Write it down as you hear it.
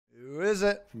What is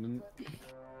it?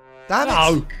 Damn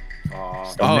it.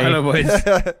 Oh, hello, boys.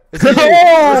 Is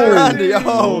it Randy?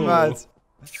 Oh, man.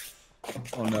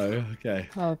 Oh, no. Okay.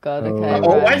 Oh, God. Okay.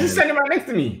 Oh, why is he standing right next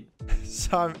to me?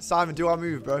 Simon, do I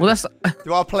move, bro? Well, that's.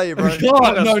 Do I play, bro?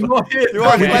 No, not here. Do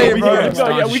I play, bro? It's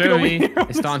starting to show me.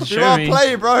 It's starting to Do show I me.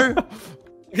 play, bro?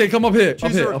 Okay, come up here.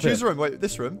 Choose a room. Wait,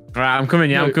 this room. Alright, I'm coming.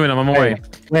 Yeah, I'm coming. I'm on my way.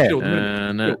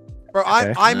 Where? No. Bro,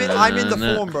 I'm in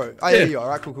the form, bro. Oh, yeah, you are.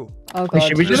 Alright, cool. Oh, God.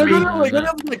 Should we just be... Oh, yeah,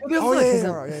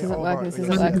 This isn't working. This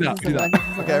isn't working.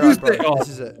 Okay, right, bro. This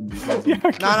is it. No,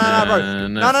 bro.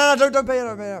 No, don't pay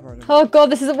it, bro. Oh, God,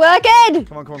 this isn't working.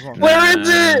 Come on. Where is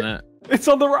it? It's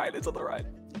on the right.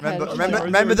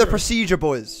 Remember the procedure,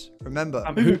 boys. Remember.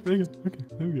 Oh, this isn't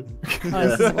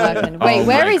working. Wait,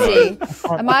 where is he?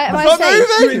 Am I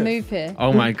safe to move here?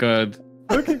 Oh my god.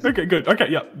 Okay, good. Okay,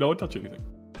 yeah, no one touch anything.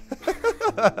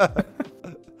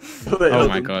 Oh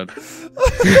my god.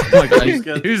 Oh my god.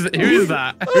 Who is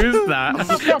that? Who's that?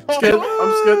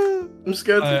 I'm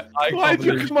scared. Why'd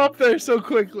you come up there so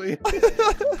quickly?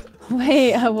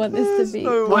 Wait, I want this to be. I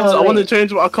want to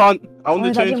change what I can't. I want to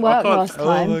that change didn't what work I last can't.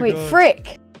 time. Oh my Wait, God.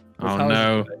 frick. Oh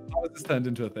no. How has this turned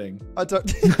into a thing? I don't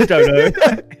know.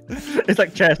 It's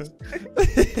like chess.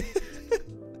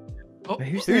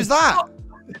 Who's that?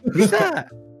 Who's that?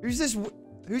 Who's this?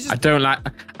 I don't like.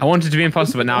 I wanted to be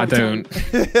imposter, but now I don't.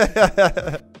 Just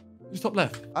top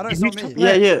left. I don't. It's not me.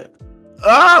 Yeah.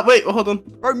 Ah, wait, hold on.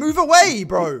 Bro, move away,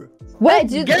 bro. Where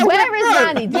is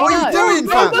Randy? What are you doing,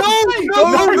 fam?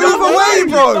 Move away,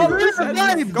 bro.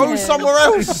 Go somewhere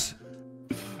else.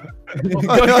 Go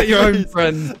get your own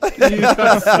friend. Okay. No!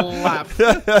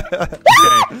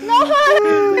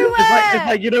 It's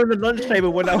like, you know, the lunch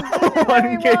table when I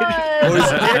one kid.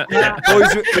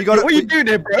 Boys, we got. What are you doing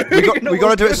there, bro? We got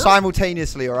to do it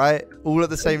simultaneously, all right? All at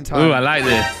the same time. Ooh, I like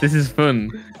this. This is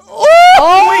fun. Oh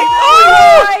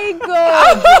my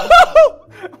God!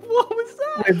 What was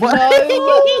that? Wait, what?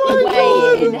 No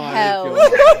way in hell.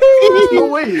 No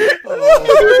way.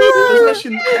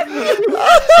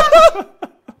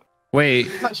 Wait.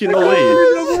 Actually, no way.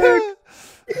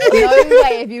 No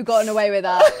way have you gotten away with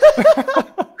that.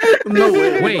 No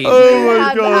way. Wait. Oh my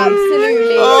Have God.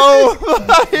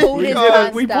 absolutely pulled his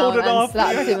pants down and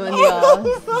slapped him on the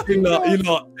ass. You're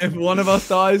not. If one of us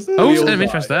dies, Oh, we it's all kind of die.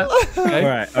 interesting. Okay?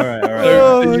 Alright. So,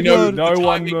 Oh my you know, God. no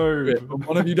one move. When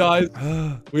one of you dies,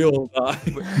 we all die.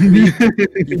 You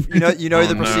know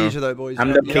the no. procedure, though, boys. I'm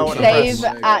You the know what to They've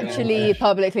press. actually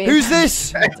publicly. Who's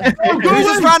this? Who's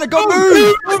this random? Go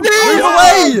move! Move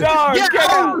away! No, get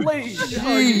out, please.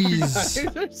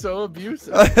 Jeez. They're so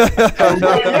abusive. Stop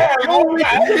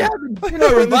You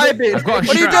know, reviving. I've got a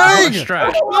What are you strap. I've got a doing?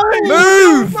 strap.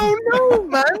 Move! Oh no,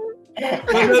 man.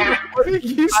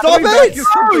 Stop it!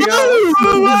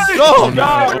 Stop! Oh no.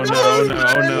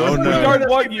 We don't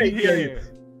want you here.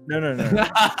 No.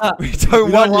 We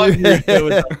don't want you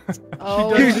here. Oh,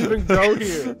 Don't even go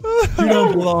here. You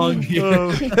don't belong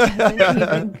here. he doesn't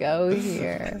even go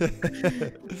here.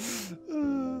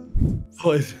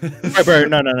 Boys. Right, bro.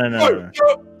 No.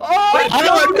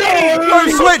 Go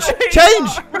switch! Change!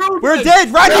 We're dead!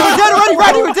 Randy, we're dead already!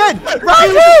 Randy, we're dead!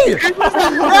 Randy!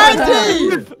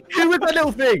 Who was that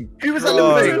little thing? Who was that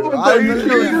little thing? I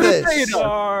believe this.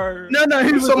 No.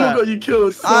 Who was Someone that? got you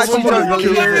killed. I actually don't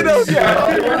believe this.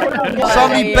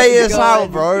 Somebody My bait us God.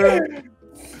 out, bro.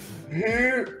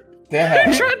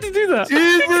 I tried to do that.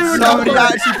 Somebody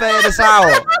actually baited us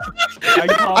out. I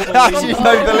actually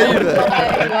don't believe it.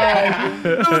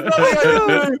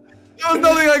 There was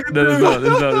nothing I could do.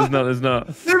 There's not.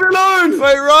 Leave me alone.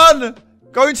 Wait, run!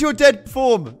 Go into your dead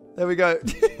form. There we go.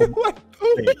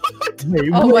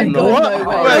 Oh my God, no way.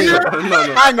 Wait,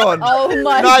 hang on. Oh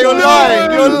my No, God. you're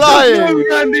lying. You're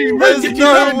lying. There's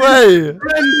no way.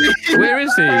 Where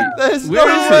is he? There's no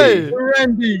Where is he? way.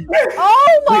 Randy.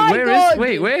 Oh my God.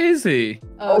 Where is he?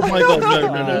 Oh my God,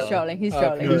 no. He's trolling. He's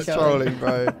trolling. He's trolling,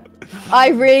 bro. I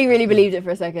really belied it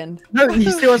for a second. No,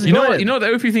 he still hasn't. You know what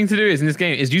the OP thing to do is in this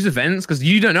game is use events because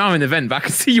you don't know I'm in the vent, but I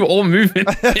can see you all moving in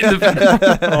the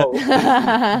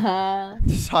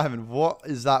vent. Simon, what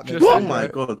is that? Oh my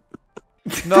God.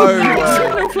 No way.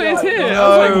 No players here.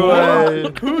 No way.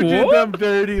 Who did them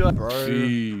dirty? Bro.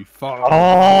 Gee, fuck.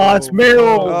 Oh, it's Mill.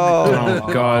 Oh,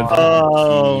 God.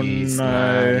 Oh Jeez, no.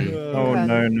 man. Oh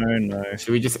no.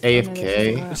 Should we just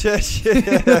AFK?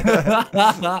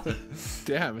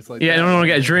 Damn, it's like. Yeah, anyone want to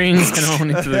get a drink? Anyone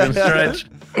need to stretch?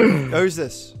 Who's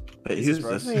this? Wait, who's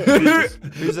this?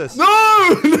 Who's this?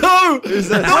 No! Who's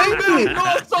this?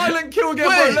 Not a silent kill again,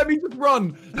 bro. Let me just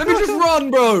run. Let me just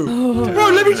run, bro. Bro,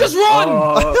 let me just run.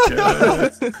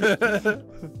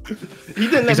 He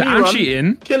didn't let me I'm run.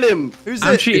 cheating. Kill him. Who's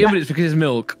I'm this? cheating, but it's because it's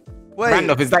milk. Wait.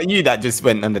 Randolph, is that you that just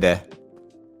went under there?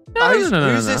 Who's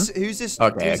no. this? Who's this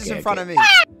Okay, in front of me?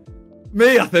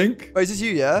 Me, I think. Wait, is this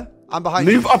you? Yeah. I'm behind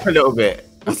Move you. up a little bit.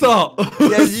 What's up? Yeah,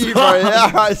 it's you, bro. Yeah,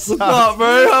 alright. What's up,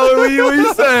 bro? What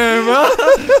you saying, bro?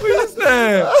 What you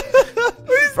saying? What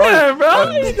you saying, bro? How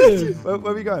you doing? Where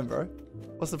are we going, bro?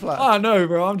 What's the plan? Oh, no,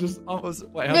 bro. I'm just...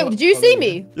 Wait, how do Did you see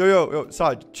me? Yo,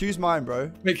 side. Choose mine,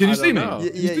 bro. Wait, can you see me? know.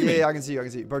 Yeah, I can see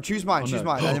you. Bro, choose mine. Choose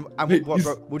mine. And bro,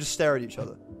 we'll just stare at each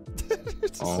other.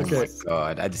 Oh my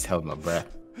god, I just held my breath.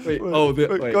 Wait, Wait,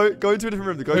 wait. Go into a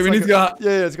different room. Wait, we need to go out.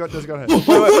 Yeah, let's go ahead.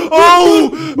 Oh!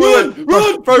 Run!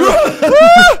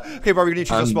 Okay, bro, we need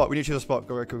to choose a spot.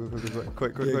 Go,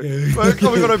 quick. Come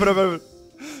on, open.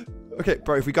 Okay,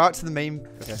 bro, if we go out to the main...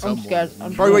 Okay. I'm scared.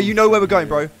 Bro, you know where we're going,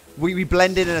 bro. We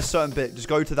blend in a certain bit. Just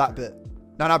go to that bit.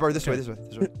 No, bro, this way.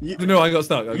 No, I got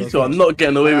stuck. You two are not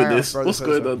getting away with this. Bro, What's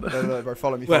going on? No, bro,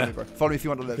 follow me, Where? bro. Follow me if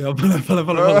you want to live. Yeah, follow.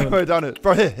 Bro, down it.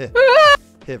 Bro, here.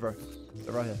 Here, bro.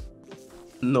 Right here.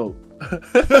 No.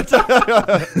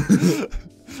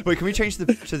 Wait, can we change to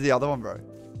the other one, bro?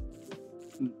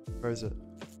 Where is it,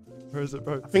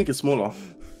 bro? I think it's smaller.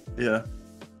 Yeah.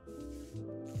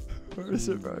 Where is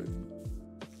it, bro?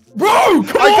 Bro,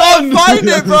 I can't find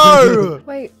it, bro!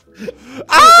 Wait.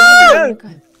 Ah!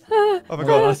 Okay. Oh my Bro,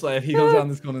 god. I swear, if he comes down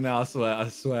this corner now, I swear.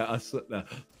 No.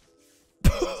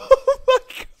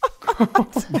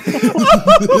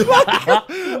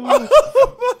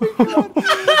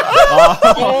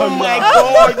 Oh my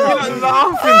god, you're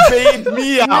laughing, babe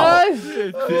me out. No. I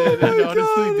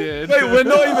honestly did. Wait, we're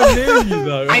not even near you,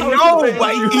 though. I know,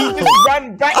 but he just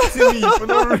ran back to me for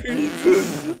no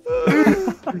reason.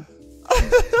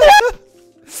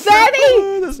 Spare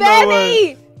me! There's Spare no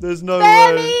way. me! There's no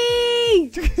Spare way.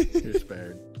 me! You're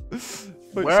spared.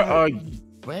 Wait, Where so- are you?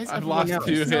 Where's I've everyone lost else?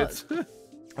 2 hits.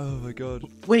 Oh my god.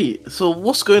 Wait, so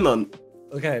what's going on?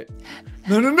 Okay.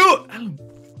 No. Ellen,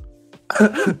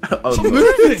 Oh, stop no.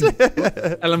 moving.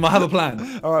 Ellen, I have a plan.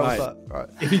 Alright, what's that? Alright.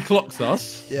 If he clocks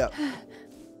us, Yeah.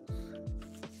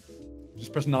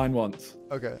 just press 9 once.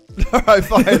 Okay. Alright,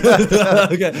 fine.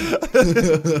 Okay.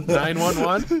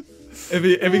 911. If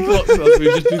he clocks us, we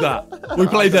just do that. We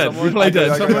play dead. We play dead.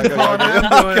 Okay, Someone call an okay.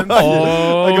 ambulance.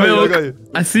 Oh, I got Milk. you.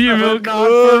 I see you, Milk.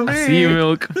 Oh, I see you,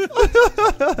 Milk.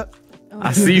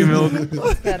 I see you, Milk. I'm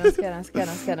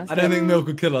scared. I don't think Milk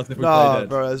would kill us if we play Nah, dead.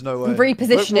 bro, there's no way.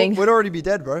 Repositioning. We'd already be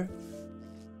dead, bro.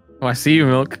 Oh, I see you,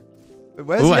 Milk.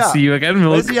 Where's Oh, he I at? see you again,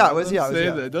 Milk. Where's he at? Where's he at? Don't Where's say he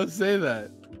at? that. Don't say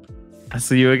that. I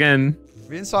see you again.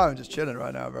 Me and Simon just chilling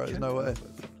right now, bro. There's no way.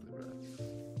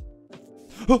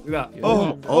 Look at that.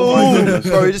 Oh my goodness.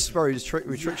 We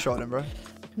trick shot him, bro.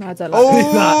 No, I don't like it.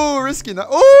 Oh, risking that.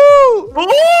 Oh!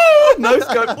 Oh, no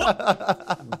scope.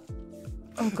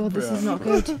 Oh god, this is not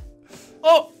good.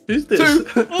 Oh, Who's this? 2.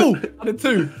 Oh, I did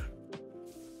 2.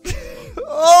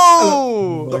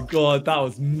 Oh! Oh my god, that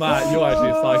was mad. You're actually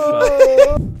a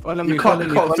psychopath. You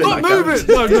can't Stop moving!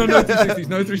 No 360s.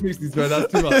 No 360s, bro.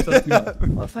 That's too much. That's too much.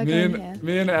 What if I go in here?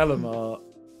 Me and Ellen are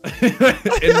in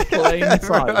plain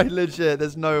sight. Legit,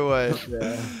 there's no way.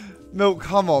 Yeah. Milk,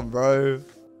 come on, bro.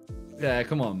 Yeah,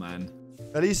 come on, man.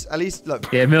 At least,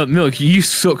 look. Yeah, Milk. You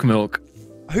suck, Milk.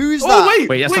 Who's Oh, that?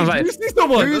 Wait, that sounds like- you see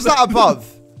someone. Who's that above?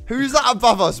 Who's that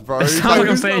above us, bro? It sounds like I'm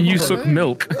who's saying you that suck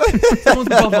Milk. Someone's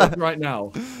above us right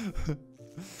now.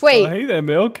 Wait, Hey there,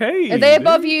 Milk. Hey. are they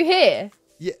above you here?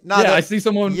 Yeah, nah, Yeah, I see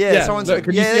someone. Yeah, someone's. look,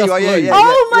 can you yeah, see there you us are. Yeah, below? yeah.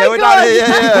 Oh my yeah, we're God. down here.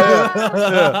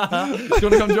 Yeah. Do you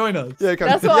want to come join us? Yeah, come.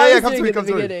 That's what yeah, I yeah, was come to doing me, at come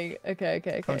the to me. beginning.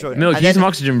 Okay. Come join. Milk, And use then- some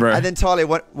oxygen, bro. And then Talia,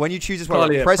 when you choose this one,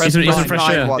 Talia, press press Use some 9 fresh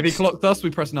air. once. If he clocked us, we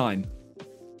press 9.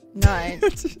 9. No,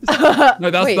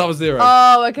 Wait. that was 0.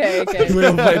 Oh, okay. We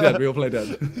all play dead. We all play dead.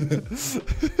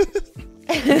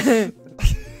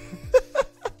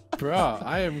 Bro,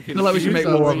 I am feel like we should make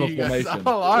confused more on of a what you guys formation.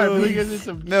 are. We get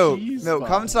some Milk, cheese Milk, spot.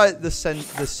 come to like the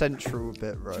central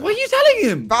bit, bro. What are you telling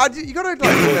him? But you gotta like give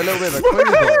him a little bit of a clue,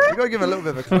 bro. You gotta give him a little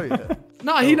bit of a clue. Here.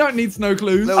 No, he don't need no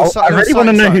clues. Little si- I little really want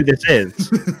to side know who side. this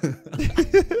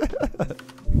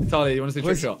is. Talia, you want to see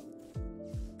trick shot?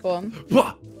 Go on.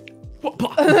 What? Oh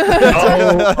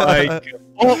my god.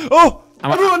 Oh!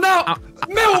 Everyone now!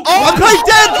 Milk! Oh, I played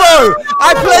dead, bro!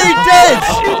 I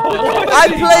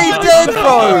played dead, bro!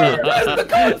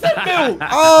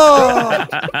 Oh!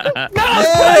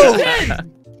 Milk!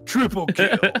 Triple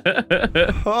kill.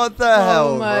 What the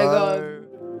hell, my bro? God.